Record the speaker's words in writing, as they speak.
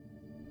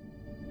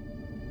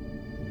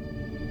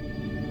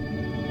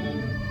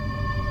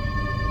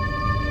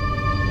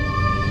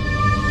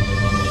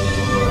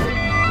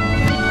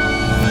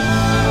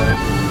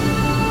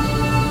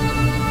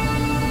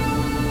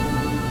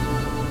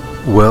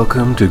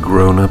Welcome to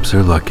Grown-Ups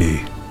Are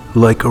Lucky,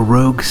 like a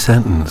rogue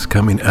sentence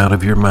coming out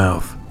of your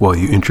mouth while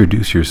you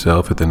introduce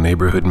yourself at the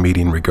neighborhood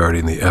meeting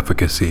regarding the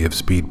efficacy of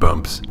speed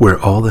bumps, where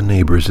all the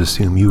neighbors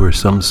assume you are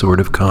some sort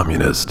of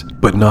communist,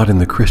 but not in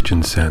the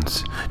Christian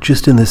sense,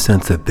 just in the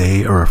sense that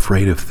they are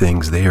afraid of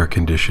things they are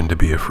conditioned to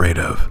be afraid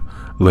of,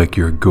 like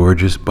your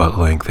gorgeous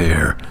butt-length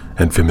hair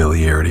and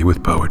familiarity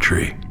with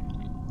poetry.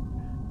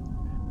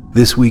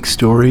 This week's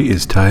story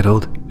is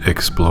titled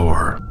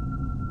Explore.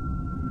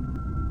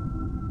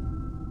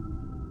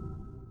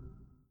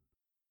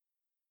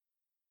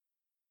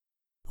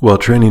 While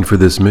training for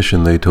this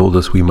mission, they told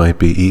us we might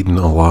be eaten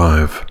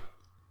alive.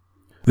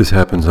 This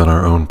happens on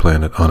our own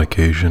planet on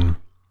occasion.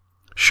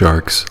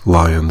 Sharks,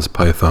 lions,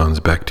 pythons,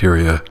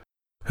 bacteria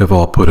have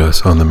all put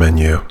us on the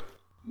menu.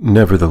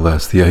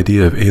 Nevertheless, the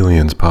idea of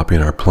aliens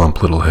popping our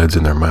plump little heads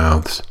in their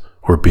mouths,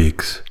 or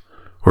beaks,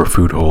 or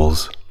food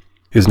holes,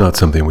 is not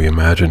something we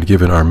imagined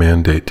given our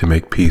mandate to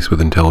make peace with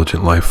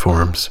intelligent life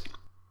forms.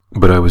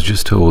 But I was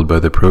just told by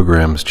the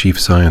program's chief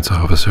science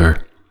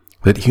officer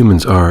that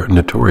humans are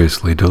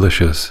notoriously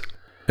delicious,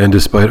 and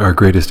despite our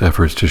greatest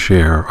efforts to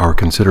share our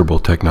considerable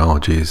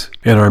technologies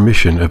and our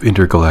mission of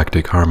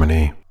intergalactic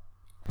harmony,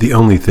 the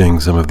only thing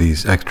some of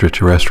these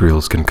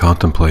extraterrestrials can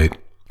contemplate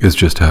is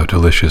just how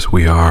delicious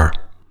we are.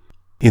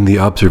 In the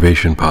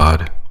observation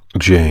pod,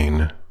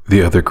 Jane,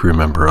 the other crew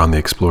member on the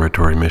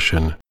exploratory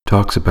mission,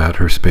 talks about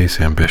her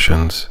space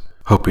ambitions,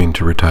 hoping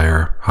to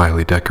retire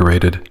highly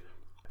decorated,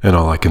 and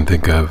all I can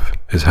think of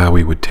is how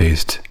we would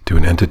taste to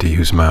an entity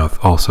whose mouth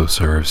also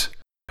serves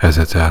as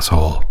its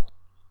asshole.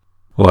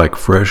 Like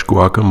fresh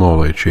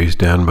guacamole chased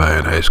down by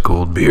an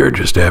ice-cold beer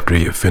just after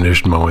you've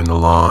finished mowing the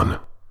lawn,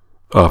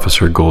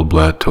 Officer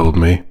Goldblatt told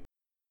me.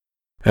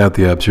 At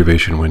the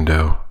observation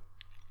window,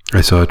 I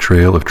saw a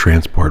trail of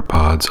transport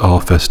pods all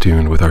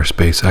festooned with our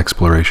space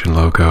exploration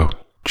logo,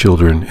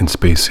 children in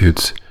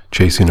spacesuits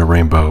chasing a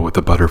rainbow with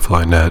a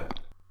butterfly net.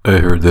 I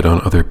heard that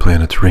on other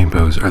planets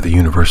rainbows are the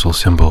universal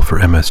symbol for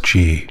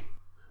MSG,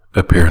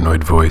 a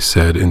paranoid voice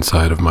said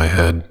inside of my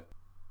head.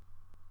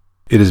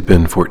 It has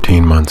been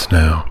 14 months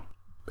now,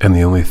 and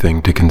the only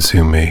thing to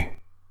consume me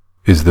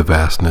is the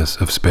vastness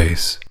of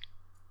space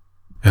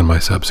and my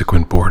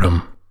subsequent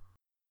boredom.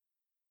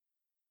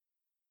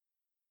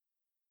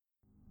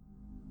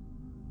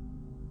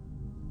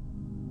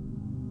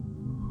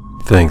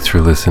 Thanks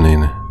for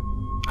listening.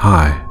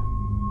 Hi.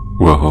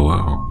 Well,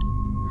 hello.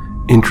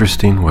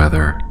 Interesting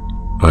weather.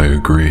 I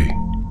agree.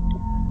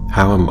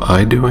 How am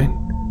I doing?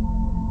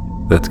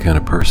 That's kind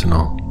of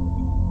personal.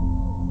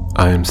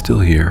 I am still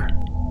here.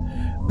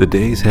 The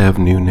days have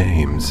new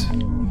names.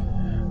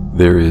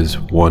 There is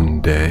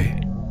one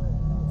day.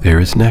 There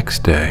is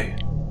next day.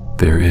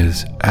 There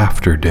is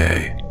after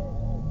day.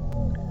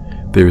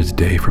 There is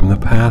day from the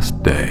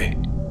past day.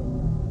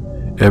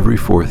 Every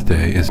fourth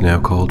day is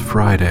now called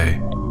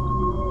Friday.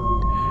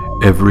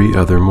 Every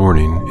other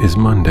morning is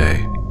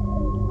Monday.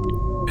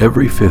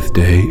 Every fifth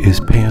day is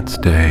Pants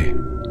Day.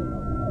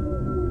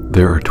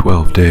 There are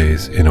 12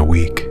 days in a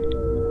week.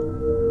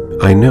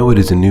 I know it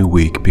is a new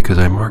week because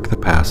I mark the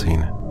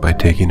passing by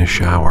taking a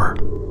shower.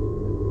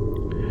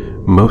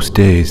 Most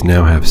days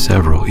now have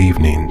several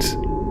evenings.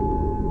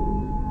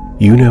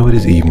 You know it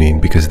is evening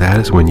because that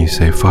is when you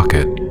say fuck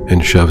it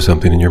and shove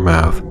something in your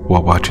mouth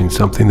while watching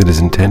something that is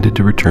intended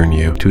to return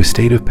you to a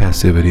state of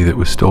passivity that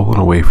was stolen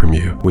away from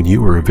you when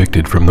you were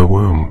evicted from the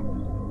womb.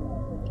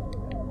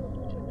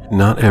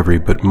 Not every,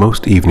 but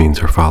most evenings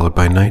are followed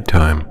by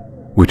nighttime,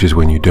 which is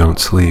when you don't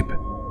sleep.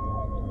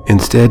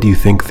 Instead, you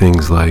think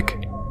things like,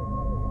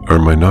 are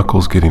my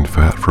knuckles getting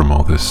fat from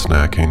all this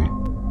snacking?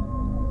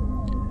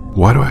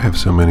 Why do I have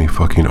so many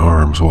fucking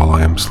arms while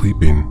I am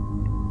sleeping?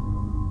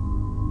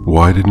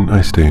 Why didn't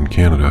I stay in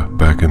Canada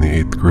back in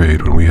the 8th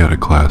grade when we had a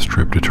class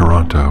trip to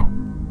Toronto?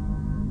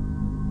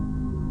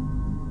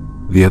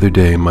 The other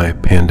day, my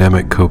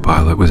pandemic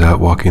co-pilot was out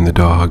walking the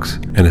dogs,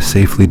 and a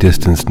safely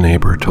distanced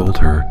neighbor told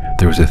her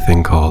there was a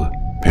thing called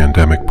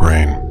pandemic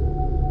brain.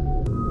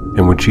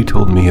 And when she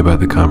told me about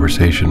the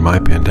conversation, my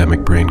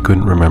pandemic brain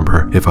couldn't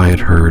remember if I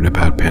had heard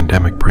about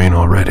pandemic brain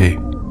already.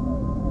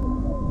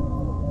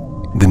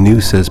 The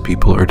news says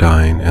people are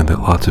dying and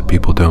that lots of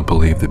people don't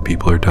believe that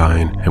people are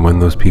dying, and when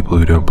those people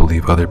who don't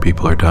believe other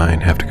people are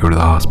dying have to go to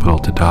the hospital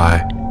to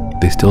die,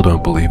 they still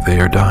don't believe they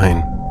are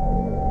dying.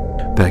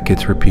 That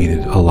gets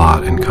repeated a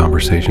lot in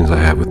conversations I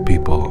have with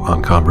people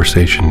on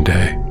Conversation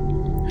Day,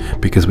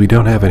 because we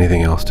don't have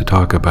anything else to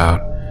talk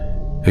about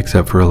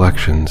except for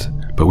elections,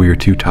 but we are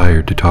too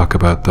tired to talk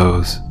about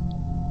those.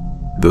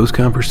 Those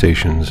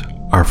conversations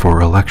are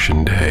for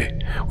Election Day,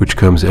 which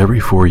comes every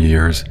 4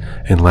 years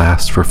and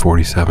lasts for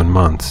 47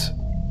 months.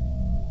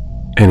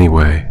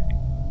 Anyway,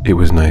 it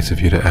was nice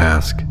of you to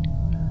ask,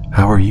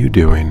 how are you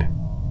doing?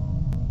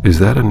 Is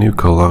that a new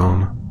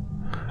cologne?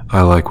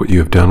 I like what you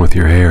have done with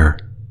your hair.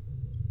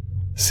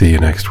 See you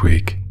next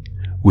week,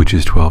 which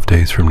is 12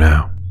 days from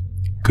now.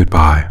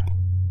 Goodbye.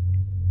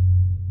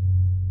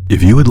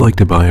 If you would like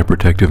to buy a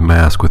protective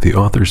mask with the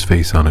author's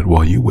face on it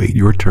while you wait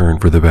your turn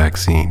for the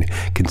vaccine,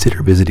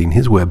 consider visiting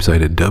his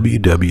website at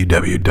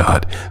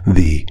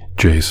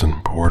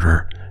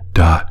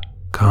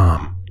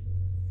www.thejasonporter.com.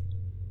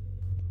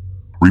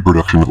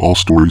 Reproduction of all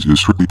stories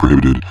is strictly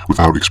prohibited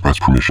without express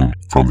permission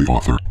from the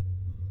author.